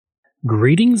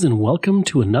Greetings and welcome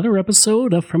to another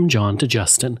episode of From John to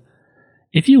Justin.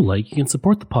 If you like, you can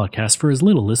support the podcast for as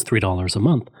little as $3 a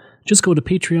month. Just go to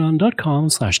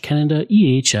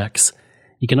patreon.com/CanadaEHX.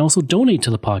 You can also donate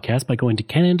to the podcast by going to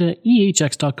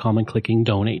CanadaEHX.com and clicking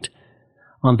donate.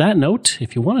 On that note,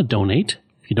 if you want to donate,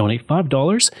 if you donate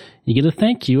 $5, you get a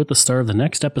thank you at the start of the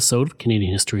next episode of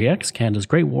Canadian History X, Canada's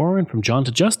Great War, and From John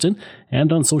to Justin,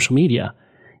 and on social media.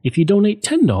 If you donate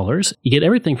 $10, you get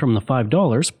everything from the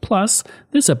 $5, plus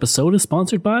this episode is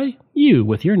sponsored by you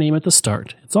with your name at the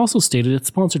start. It's also stated it's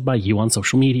sponsored by you on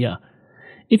social media.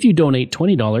 If you donate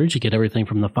 $20, you get everything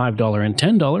from the $5 and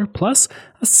 $10, plus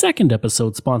a second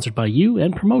episode sponsored by you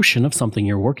and promotion of something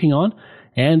you're working on.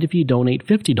 And if you donate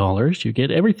 $50, you get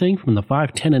everything from the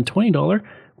 $5, $10, and $20,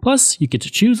 plus you get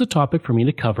to choose a topic for me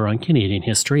to cover on Canadian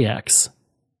History X.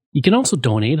 You can also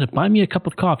donate at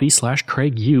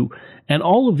buymeacup-of-coffee/CraigU, and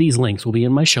all of these links will be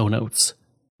in my show notes.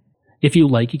 If you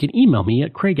like, you can email me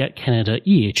at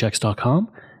craig@canadaehx.com.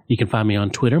 You can find me on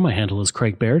Twitter. My handle is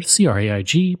Craig Baird,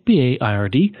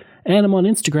 CraigBaird, and I'm on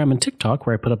Instagram and TikTok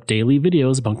where I put up daily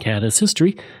videos about Canada's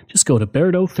history. Just go to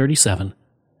Bairdo37.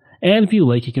 And if you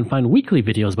like, you can find weekly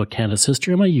videos about Canada's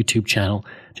history on my YouTube channel.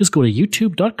 Just go to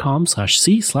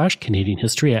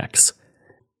youtube.com/c/CanadianHistoryX.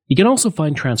 You can also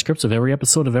find transcripts of every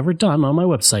episode I've ever done on my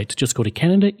website. Just go to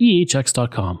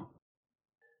CanadaEHX.com.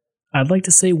 I'd like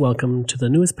to say welcome to the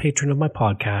newest patron of my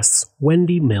podcasts,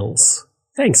 Wendy Mills.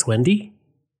 Thanks, Wendy.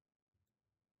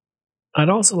 I'd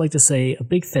also like to say a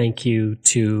big thank you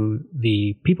to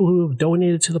the people who have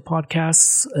donated to the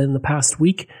podcasts in the past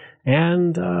week,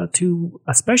 and to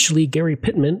especially Gary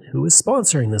Pittman, who is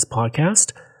sponsoring this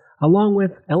podcast, along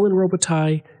with Ellen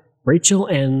Robitaille, Rachel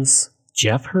Enns,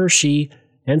 Jeff Hershey,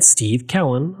 and Steve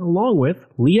Kellen, along with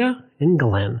Leah and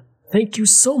Glenn. Thank you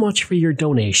so much for your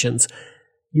donations.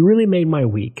 You really made my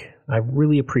week. I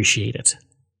really appreciate it.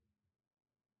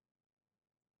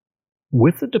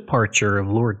 With the departure of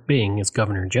Lord Byng as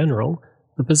Governor General,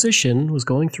 the position was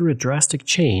going through a drastic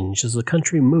change as the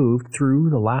country moved through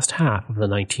the last half of the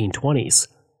 1920s.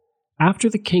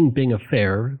 After the King-Byng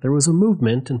affair, there was a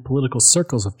movement in political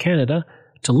circles of Canada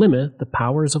to limit the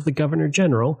powers of the Governor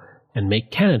General and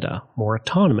make Canada more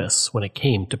autonomous when it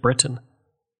came to Britain.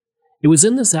 It was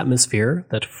in this atmosphere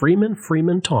that Freeman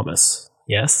Thomas,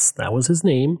 yes, that was his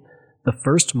name, the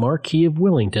first Marquis of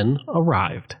Wellington,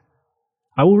 arrived.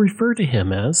 I will refer to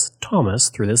him as Thomas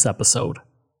through this episode.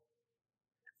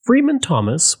 Freeman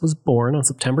Thomas was born on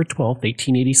September 12,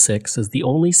 1886, as the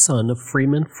only son of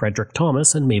Freeman Frederick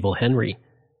Thomas and Mabel Henry.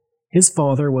 His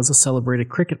father was a celebrated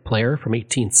cricket player from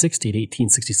 1860 to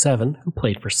 1867 who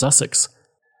played for Sussex.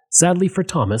 Sadly for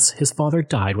Thomas, his father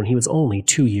died when he was only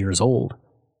 2 years old.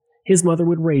 His mother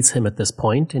would raise him at this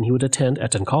point, and he would attend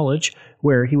Eton College,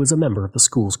 where he was a member of the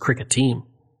school's cricket team.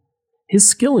 His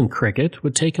skill in cricket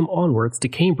would take him onwards to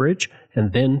Cambridge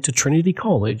and then to Trinity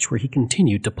College, where he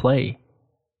continued to play.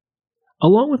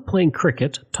 Along with playing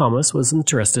cricket, Thomas was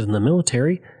interested in the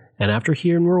military, and after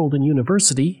he enrolled in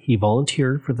university, he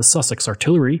volunteered for the Sussex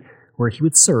Artillery, where he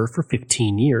would serve for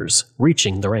 15 years,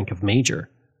 reaching the rank of major.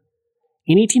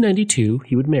 In 1892,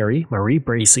 he would marry Marie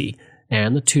Bracy,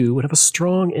 and the two would have a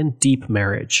strong and deep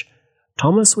marriage.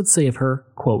 Thomas would say of her,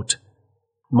 quote,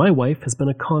 "My wife has been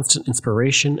a constant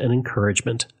inspiration and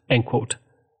encouragement," end quote.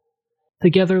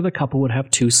 Together, the couple would have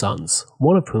 2 sons,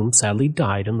 one of whom sadly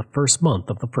died in the first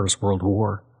month of the First World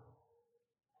War.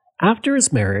 After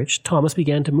his marriage, Thomas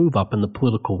began to move up in the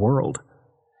political world.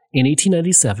 In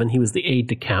 1897, he was the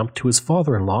aide-de-camp to his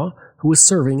father-in-law, who was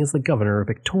serving as the governor of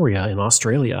Victoria in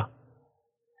Australia.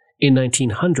 In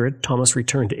 1900, Thomas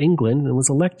returned to England and was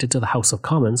elected to the House of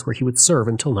Commons, where he would serve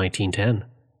until 1910.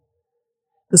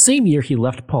 The same year he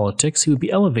left politics, he would be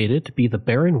elevated to be the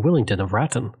Baron Willington of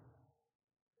Ratton.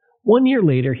 1 year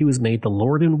later, he was made the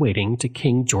Lord-in-Waiting to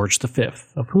King George V,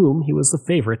 of whom he was the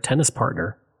favorite tennis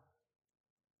partner.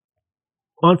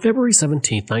 On February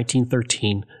 17,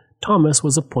 1913, Thomas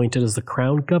was appointed as the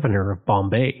Crown Governor of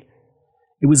Bombay.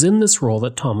 It was in this role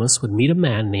that Thomas would meet a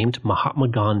man named Mahatma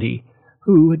Gandhi,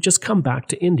 who had just come back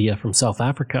to India from South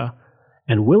Africa,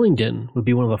 and Willington would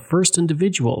be one of the first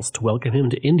individuals to welcome him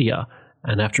to India,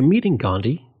 and after meeting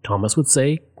Gandhi, Thomas would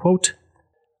say, quote,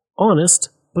 "Honest,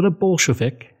 but a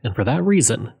Bolshevik, and for that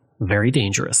reason, very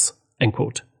dangerous," end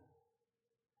quote.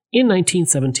 In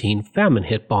 1917, famine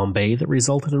hit Bombay that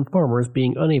resulted in farmers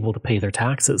being unable to pay their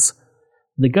taxes.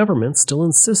 The government still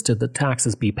insisted that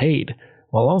taxes be paid,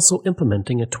 while also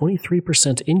implementing a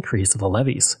 23% increase of the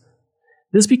levies.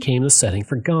 This became the setting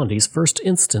for Gandhi's first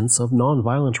instance of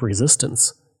nonviolent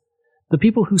resistance. The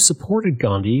people who supported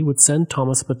Gandhi would send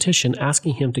Thomas a petition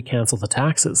asking him to cancel the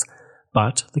taxes,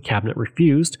 but the cabinet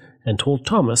refused, and told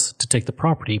Thomas to take the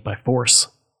property by force.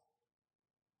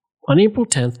 On April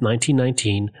 10,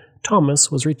 1919,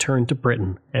 Thomas was returned to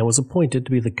Britain and was appointed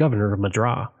to be the governor of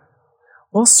Madras.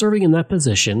 While serving in that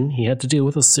position, he had to deal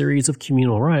with a series of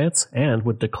communal riots and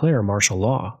would declare martial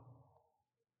law.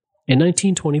 In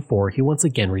 1924, he once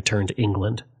again returned to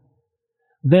England.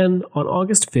 Then, on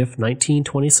August 5,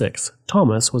 1926,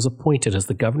 Thomas was appointed as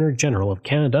the Governor-General of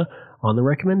Canada on the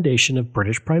recommendation of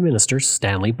British Prime Minister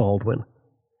Stanley Baldwin.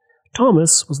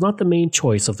 Thomas was not the main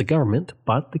choice of the government,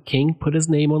 but the King put his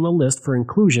name on the list for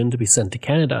inclusion to be sent to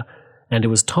Canada, and it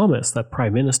was Thomas that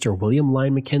Prime Minister William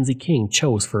Lyon Mackenzie King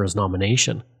chose for his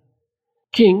nomination.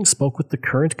 King spoke with the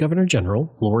current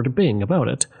Governor-General, Lord Byng, about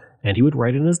it, and he would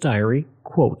write in his diary,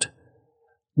 quote,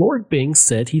 "Lord Byng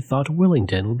said he thought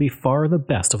Willingdon would be far the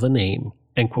best of the name."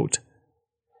 End quote.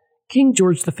 King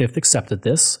George V accepted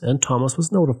this, and Thomas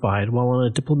was notified while on a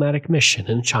diplomatic mission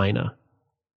in China.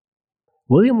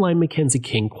 William Lyon Mackenzie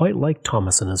King quite liked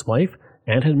Thomas and his wife,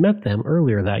 and had met them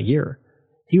earlier that year.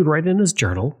 He would write in his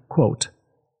journal, quote,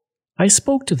 "I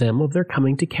spoke to them of their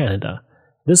coming to Canada.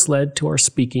 This led to our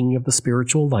speaking of the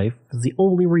spiritual life as the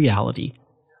only reality.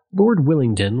 Lord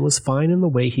Willingdon was fine in the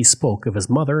way he spoke of his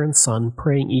mother and son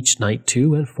praying each night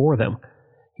to and for them.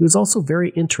 He was also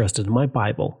very interested in my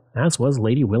Bible, as was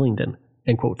Lady Willingdon."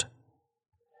 End quote.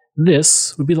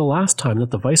 This would be the last time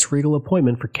that the viceregal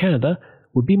appointment for Canada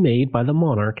would be made by the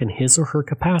monarch in his or her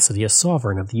capacity as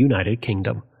sovereign of the United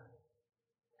Kingdom.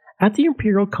 At the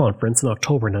Imperial Conference in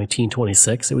October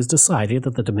 1926, it was decided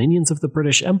that the dominions of the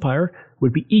British Empire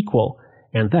would be equal,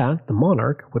 and that the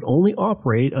monarch would only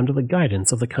operate under the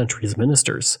guidance of the country's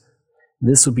ministers.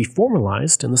 This would be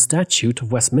formalized in the Statute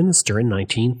of Westminster in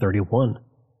 1931.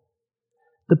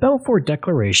 The Balfour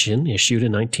Declaration, issued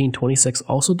in 1926,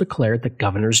 also declared that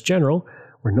governors-general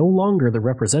were no longer the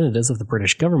representatives of the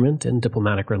British government in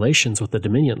diplomatic relations with the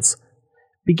Dominions.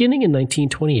 Beginning in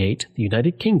 1928, the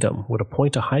United Kingdom would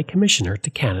appoint a High Commissioner to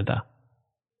Canada.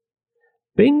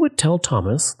 Byng would tell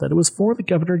Thomas that it was for the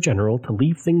Governor-General to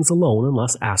leave things alone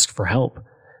unless asked for help,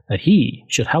 that he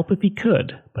should help if he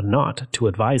could, but not to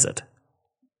advise it.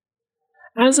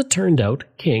 As it turned out,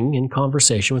 King, in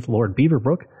conversation with Lord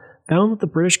Beaverbrook, found that the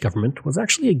British government was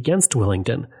actually against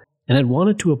Willingdon and had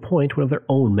wanted to appoint one of their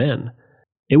own men.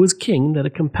 It was King that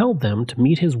had compelled them to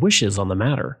meet his wishes on the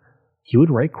matter. He would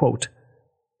write, quote,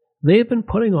 "They have been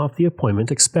putting off the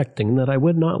appointment expecting that I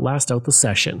would not last out the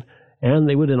session, and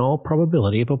they would in all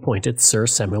probability have appointed Sir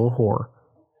Samuel Hoare.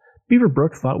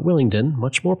 Beaverbrook thought Willingdon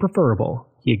much more preferable.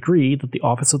 He agreed that the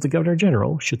office of the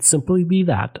Governor-General should simply be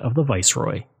that of the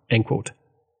Viceroy." End quote.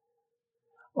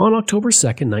 On October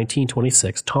 2,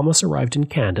 1926, Thomas arrived in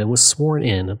Canada and was sworn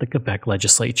in at the Quebec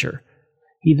legislature.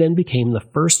 He then became the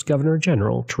first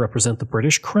Governor-General to represent the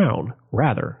British Crown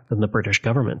rather than the British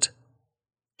government.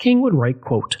 King would write,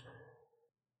 quote,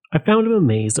 "I found him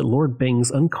amazed at Lord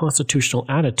Byng's unconstitutional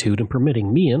attitude in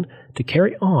permitting Meehan to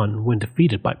carry on when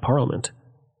defeated by Parliament.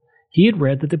 He had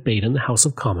read the debate in the House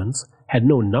of Commons, had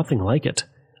known nothing like it.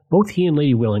 Both he and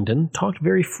Lady Willingdon talked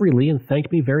very freely and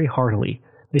thanked me very heartily.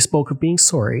 They spoke of being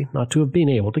sorry not to have been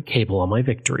able to cable on my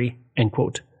victory." End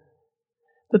quote.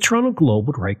 The Toronto Globe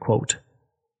would write, quote,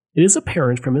 "It is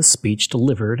apparent from his speech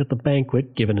delivered at the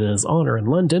banquet given in his honour in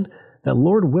London that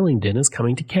Lord Willingdon is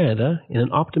coming to Canada in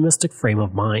an optimistic frame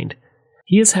of mind.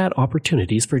 He has had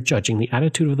opportunities for judging the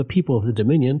attitude of the people of the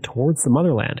Dominion towards the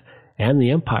motherland and the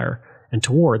Empire, and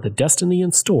toward the destiny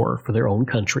in store for their own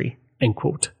country." End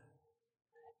quote.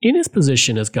 In his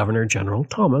position as Governor-General,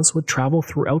 Thomas would travel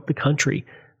throughout the country,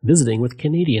 visiting with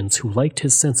Canadians who liked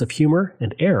his sense of humor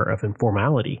and air of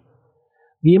informality.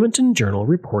 The Edmonton Journal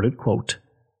reported, quote,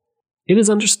 "It is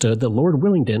understood that Lord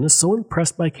Willingdon is so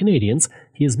impressed by Canadians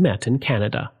he has met in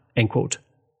Canada." End quote.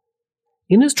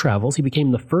 In his travels, he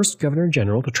became the first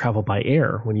Governor-General to travel by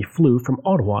air when he flew from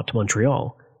Ottawa to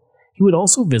Montreal. He would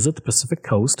also visit the Pacific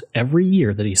Coast every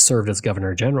year that he served as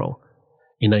Governor-General.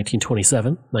 In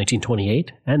 1927,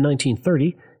 1928, and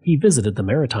 1930, he visited the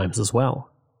Maritimes as well.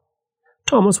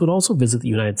 Thomas would also visit the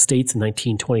United States in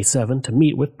 1927 to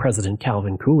meet with President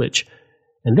Calvin Coolidge,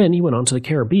 and then he went on to the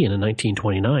Caribbean in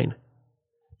 1929.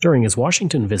 During his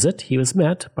Washington visit, he was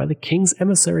met by the King's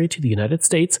emissary to the United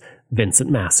States, Vincent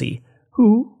Massey,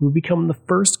 who would become the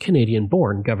first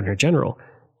Canadian-born Governor-General,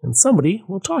 and somebody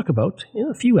we'll talk about in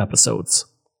a few episodes.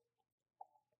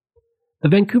 The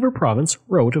Vancouver Province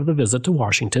wrote of the visit to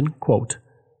Washington, quote,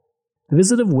 "The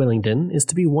visit of Willingdon is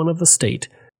to be one of the state,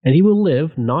 and he will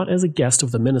live not as a guest of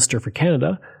the Minister for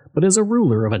Canada, but as a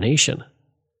ruler of a nation."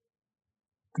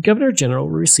 The Governor-General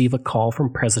will receive a call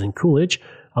from President Coolidge,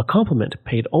 a compliment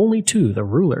paid only to the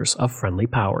rulers of friendly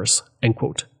powers. End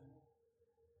quote.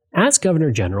 As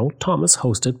Governor-General, Thomas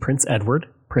hosted Prince Edward,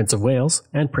 Prince of Wales,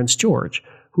 and Prince George,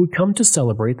 who would come to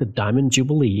celebrate the Diamond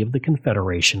Jubilee of the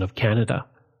Confederation of Canada.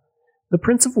 The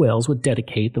Prince of Wales would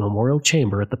dedicate the memorial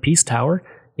chamber at the Peace Tower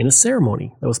in a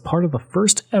ceremony that was part of the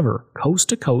first ever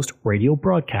coast-to-coast radio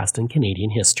broadcast in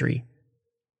Canadian history.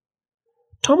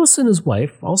 Thomas and his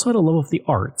wife also had a love of the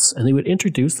arts, and they would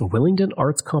introduce the Willingdon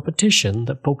Arts Competition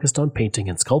that focused on painting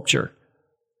and sculpture.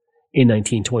 In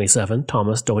 1927,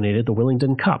 Thomas donated the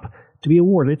Willingdon Cup to be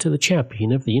awarded to the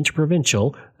champion of the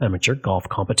interprovincial amateur golf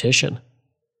competition.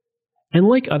 And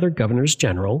like other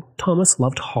governors-general, Thomas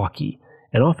loved hockey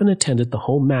and often attended the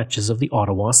home matches of the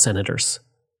Ottawa Senators.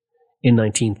 In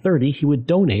 1930, he would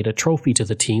donate a trophy to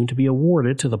the team to be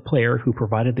awarded to the player who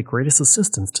provided the greatest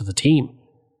assistance to the team.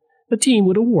 The team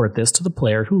would award this to the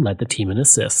player who led the team in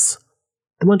assists.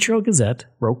 The Montreal Gazette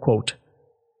wrote, quote,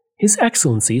 "His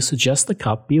Excellency suggests the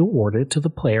cup be awarded to the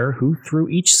player who, through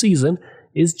each season,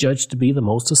 is judged to be the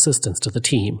most assistance to the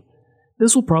team.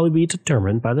 This will probably be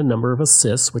determined by the number of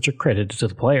assists which are credited to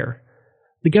the player.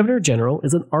 The Governor-General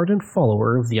is an ardent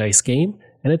follower of the ice game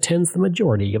and attends the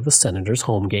majority of the Senators'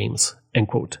 home games." End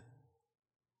quote.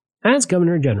 As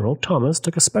Governor-General, Thomas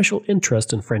took a special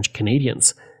interest in French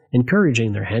Canadians,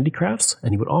 encouraging their handicrafts,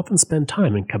 and he would often spend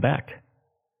time in Quebec.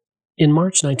 In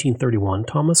March 1931,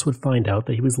 Thomas would find out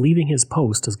that he was leaving his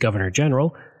post as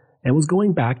Governor-General and was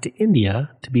going back to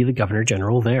India to be the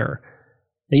Governor-General there.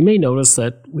 Now, you may notice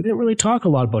that we didn't really talk a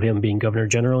lot about him being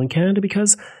Governor-General in Canada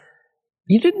because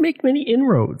he didn't make many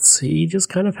inroads. He just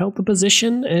kind of held the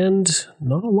position and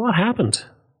not a lot happened.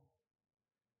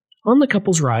 On the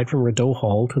couple's ride from Rideau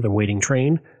Hall to their waiting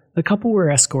train, the couple were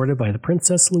escorted by the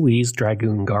Princess Louise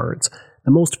Dragoon Guards,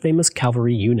 the most famous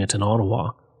cavalry unit in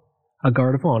Ottawa. A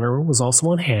guard of honor was also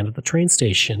on hand at the train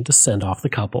station to send off the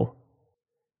couple.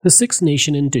 The Six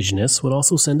Nation Indigenous would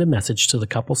also send a message to the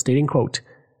couple stating, quote,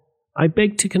 "I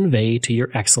beg to convey to your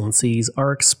excellencies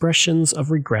our expressions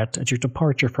of regret at your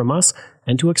departure from us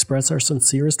and to express our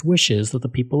sincerest wishes that the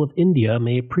people of India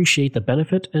may appreciate the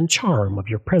benefit and charm of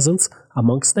your presence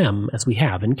amongst them as we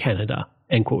have in Canada."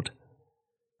 End quote.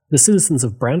 The citizens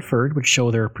of Brantford would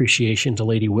show their appreciation to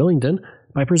Lady Willingdon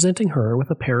by presenting her with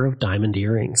a pair of diamond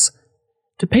earrings.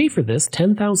 To pay for this,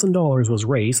 $10,000 was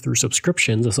raised through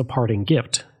subscriptions as a parting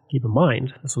gift. Keep in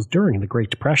mind, this was during the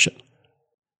Great Depression.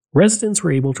 Residents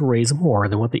were able to raise more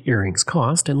than what the earrings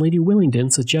cost, and Lady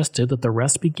Willingdon suggested that the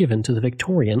rest be given to the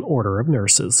Victorian Order of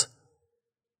Nurses.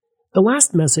 The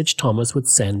last message Thomas would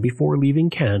send before leaving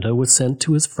Canada was sent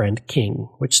to his friend King,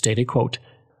 which stated, quote,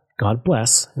 "God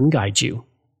bless and guide you."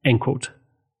 End quote.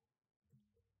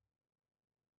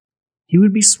 He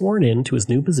would be sworn in to his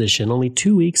new position only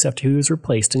 2 weeks after he was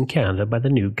replaced in Canada by the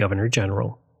new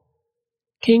Governor-General.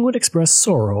 King would express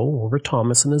sorrow over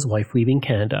Thomas and his wife leaving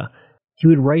Canada. He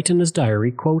would write in his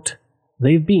diary, quote,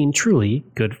 "They've been truly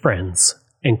good friends."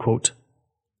 End quote.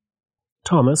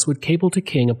 Thomas would cable to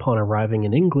King upon arriving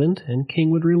in England, and King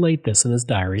would relate this in his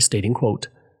diary, stating, quote,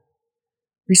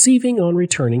 "Receiving on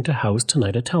returning to house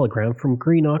tonight a telegram from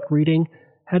Greenock reading,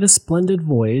 'Had a splendid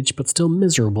voyage, but still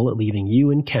miserable at leaving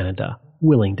you in Canada.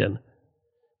 Willingdon.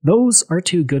 Those are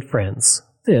two good friends.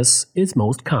 This is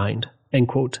most kind." End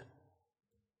quote.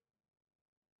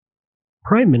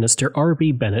 Prime Minister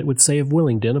R.B. Bennett would say of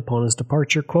Willingdon upon his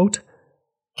departure, quote,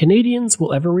 "Canadians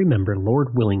will ever remember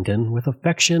Lord Willingdon with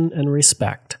affection and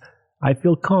respect. I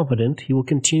feel confident he will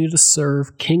continue to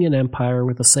serve King and Empire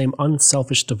with the same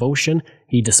unselfish devotion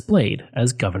he displayed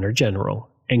as Governor-General."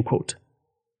 End quote.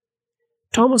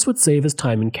 Thomas would say of his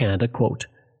time in Canada, quote,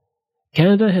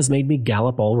 "Canada has made me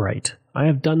gallop all right. I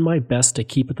have done my best to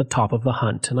keep at the top of the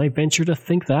hunt, and I venture to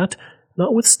think that,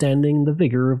 notwithstanding the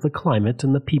vigor of the climate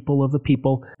and the people of the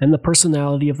people and the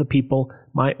personality of the people,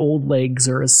 my old legs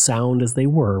are as sound as they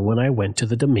were when I went to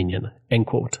the Dominion." End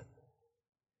quote.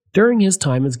 During his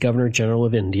time as Governor-General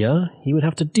of India, he would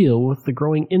have to deal with the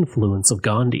growing influence of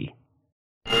Gandhi.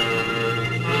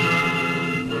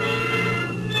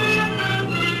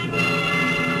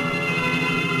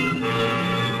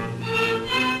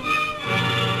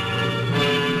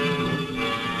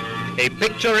 A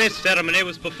picturesque ceremony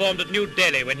was performed at New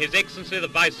Delhi when His Excellency the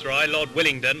Viceroy, Lord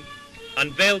Willingdon,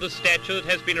 unveiled a statue that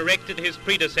has been erected to his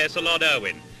predecessor, Lord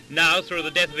Irwin, now, through the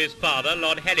death of his father,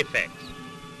 Lord Halifax.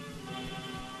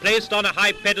 Placed on a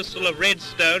high pedestal of red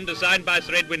stone designed by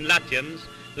Sir Edwin Lutyens,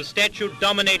 the statue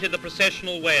dominated the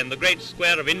processional way in the great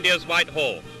square of India's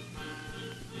Whitehall.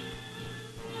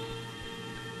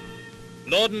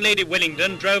 Lord and Lady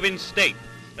Willingdon drove in state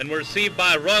and were received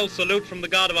by a royal salute from the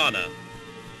Guard of Honour.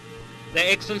 Their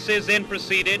Excellencies then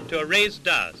proceeded to a raised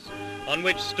dais, on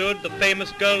which stood the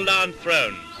famous gold-iron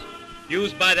thrones,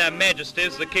 used by their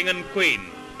Majesties the King and Queen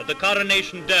at the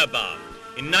Coronation Durbar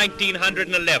in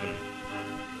 1911.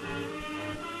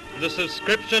 The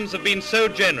subscriptions have been so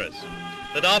generous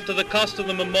that after the cost of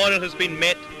the memorial has been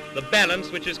met, the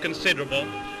balance, which is considerable,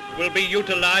 will be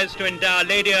utilized to endow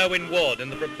Lady Irwin Ward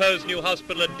in the proposed new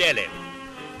hospital at Delhi.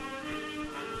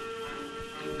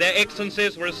 Their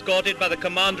Excellencies were escorted by the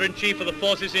Commander-in-Chief of the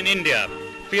Forces in India,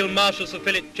 Field Marshal Sir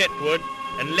Philip Chetwood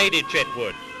and Lady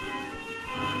Chetwood.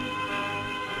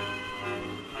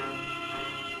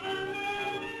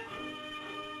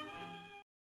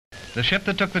 The ship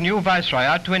that took the new Viceroy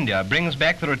out to India brings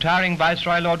back the retiring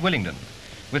Viceroy Lord Willingdon.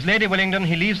 With Lady Willingdon,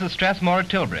 he leaves the Strathmore at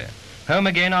Tilbury, home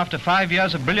again after 5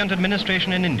 years of brilliant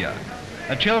administration in India.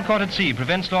 A chill court at sea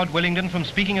prevents Lord Willingdon from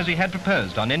speaking as he had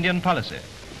proposed on Indian policy.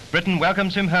 Britain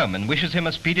welcomes him home and wishes him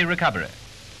a speedy recovery.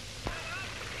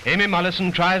 Amy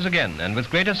Mollison tries again, and with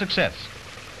greater success.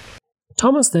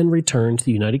 Thomas then returned to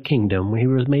the United Kingdom, where he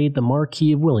was made the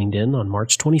Marquis of Willingdon on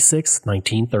March 26,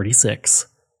 1936.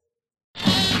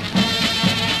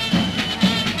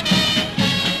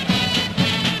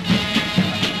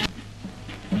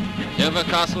 Dover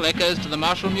Castle echoes to the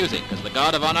martial music as the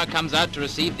Guard of Honour comes out to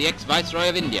receive the ex-Viceroy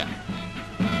of India.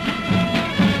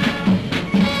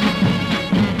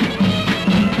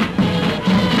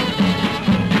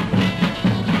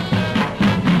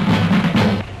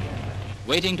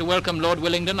 Waiting to welcome Lord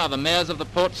Willingdon are the mayors of the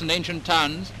ports and ancient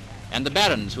towns and the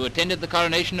barons who attended the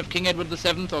coronation of King Edward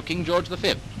VII or King George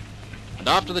V. And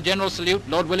after the general salute,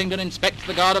 Lord Willingdon inspects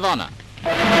the Guard of Honour.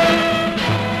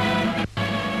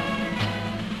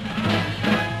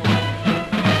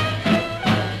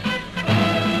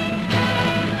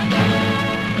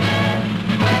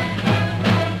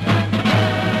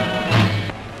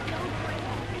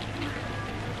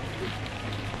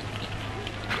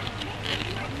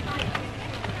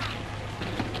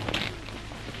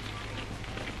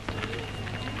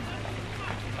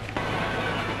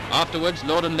 Afterwards,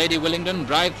 Lord and Lady Willingdon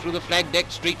drive through the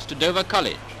flag-decked streets to Dover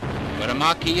College, where a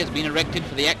marquee has been erected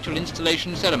for the actual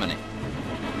installation ceremony.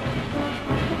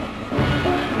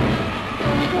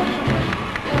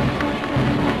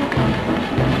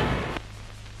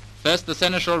 First, the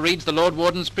seneschal reads the Lord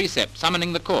Warden's precept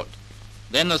summoning the court.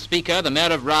 Then the Speaker, the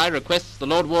Mayor of Rye, requests the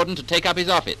Lord Warden to take up his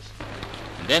office.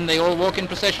 And then they all walk in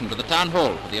procession to the town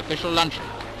hall for the official luncheon.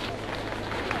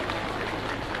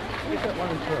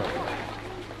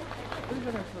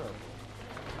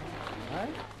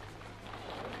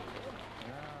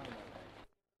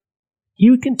 He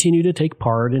would continue to take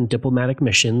part in diplomatic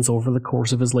missions over the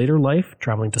course of his later life,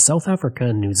 traveling to South Africa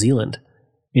and New Zealand.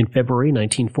 In February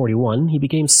 1941, he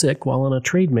became sick while on a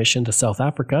trade mission to South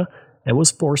Africa and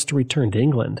was forced to return to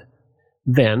England.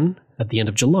 Then, at the end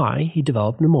of July, he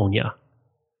developed pneumonia.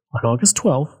 On August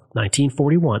 12,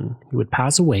 1941, he would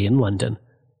pass away in London.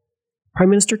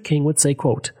 Prime Minister King would say,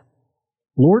 quote,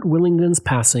 "Lord Willingdon's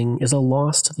passing is a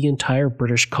loss to the entire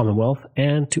British Commonwealth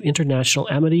and to international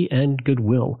amity and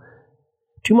goodwill.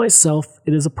 To myself,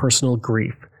 it is a personal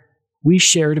grief. We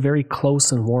shared a very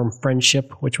close and warm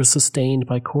friendship, which was sustained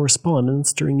by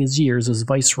correspondence during his years as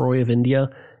Viceroy of India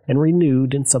and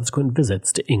renewed in subsequent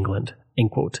visits to England."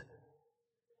 End quote.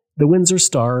 The Windsor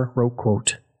Star wrote,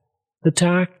 quote, "The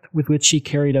tact with which he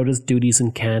carried out his duties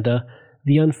in Canada,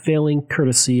 the unfailing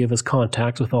courtesy of his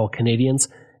contacts with all Canadians,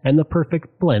 and the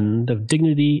perfect blend of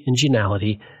dignity and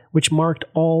geniality which marked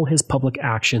all his public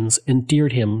actions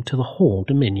endeared him to the whole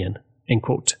Dominion." End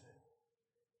quote.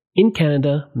 In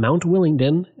Canada, Mount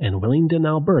Willingdon and Willingdon,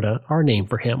 Alberta are named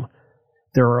for him.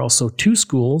 There are also 2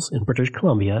 schools in British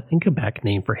Columbia and Quebec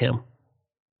named for him.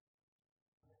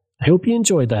 I hope you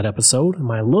enjoyed that episode,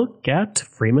 my look at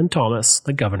Freeman Thomas,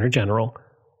 the Governor General.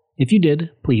 If you did,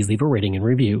 please leave a rating and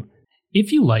review.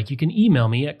 If you like, you can email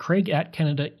me at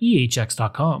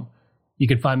craig@canadaehx.com. You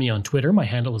can find me on Twitter. My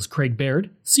handle is Craig Baird,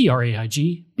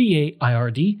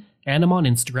 CraigBaird, and I'm on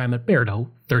Instagram at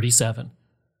Bairdo37.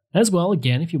 As well,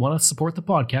 again, if you want to support the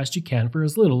podcast, you can for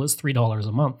as little as $3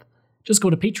 a month. Just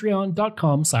go to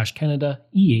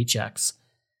patreon.com/CanadaEHX.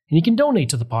 And you can donate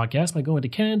to the podcast by going to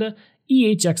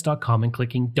CanadaEHX.com and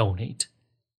clicking Donate.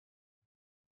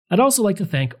 I'd also like to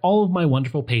thank all of my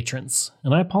wonderful patrons,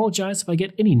 and I apologize if I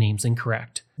get any names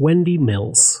incorrect. Wendy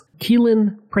Mills,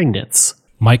 Keelan Pregnitz,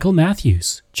 Michael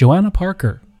Matthews, Joanna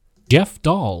Parker, Jeff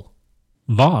Dahl,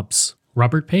 Vobs,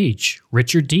 Robert Page,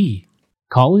 Richard D.,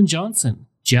 Colin Johnson,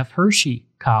 Jeff Hershey,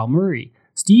 Kyle Murray,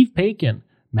 Steve Pakin,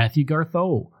 Matthew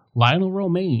Gartho, Lionel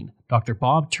Romaine, Dr.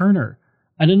 Bob Turner,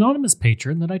 an anonymous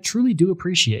patron that I truly do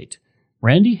appreciate,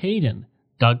 Randy Hayden,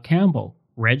 Doug Campbell,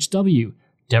 Reg W.,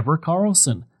 Deborah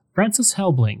Carlson, Francis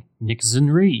Helbling, Nick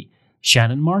Zinri,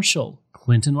 Shannon Marshall,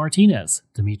 Clinton Martinez,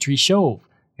 Dimitri Shove,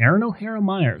 Aaron O'Hara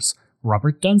Myers,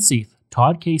 Robert Dunseith,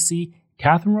 Todd Casey,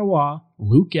 Catherine Roy,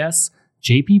 Luke S.,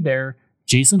 J.P. Bear,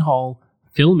 Jason Hall,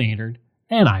 Phil Maynard,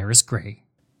 and Iris Gray.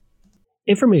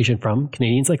 Information from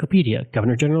Canadian Encyclopedia,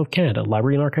 Governor-General of Canada,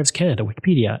 Library and Archives Canada,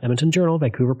 Wikipedia, Edmonton Journal,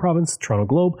 Vancouver Province, Toronto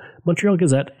Globe, Montreal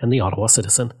Gazette, and the Ottawa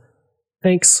Citizen.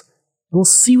 Thanks, and we'll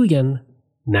see you again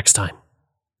next time.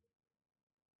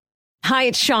 Hi,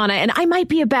 it's Shauna, and I might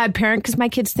be a bad parent because my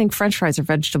kids think French fries are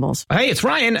vegetables. Hey, it's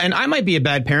Ryan, and I might be a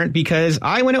bad parent because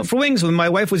I went out for wings when my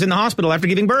wife was in the hospital after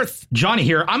giving birth. Johnny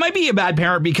here. I might be a bad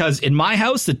parent because in my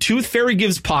house, the tooth fairy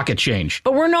gives pocket change.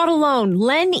 But we're not alone.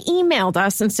 Len emailed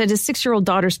us and said his 6-year-old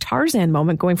daughter's Tarzan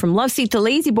moment going from love seat to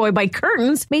lazy boy by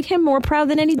curtains made him more proud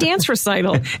than any dance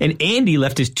recital. And Andy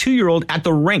left his 2-year-old at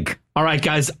the rink. All right,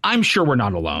 guys, I'm sure we're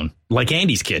not alone. Like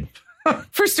Andy's kid.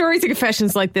 For stories and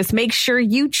confessions like this, make sure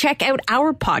you check out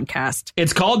our podcast.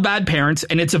 It's called Bad Parents,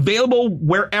 and it's available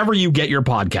wherever you get your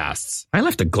podcasts. I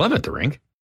left a glove at the rink.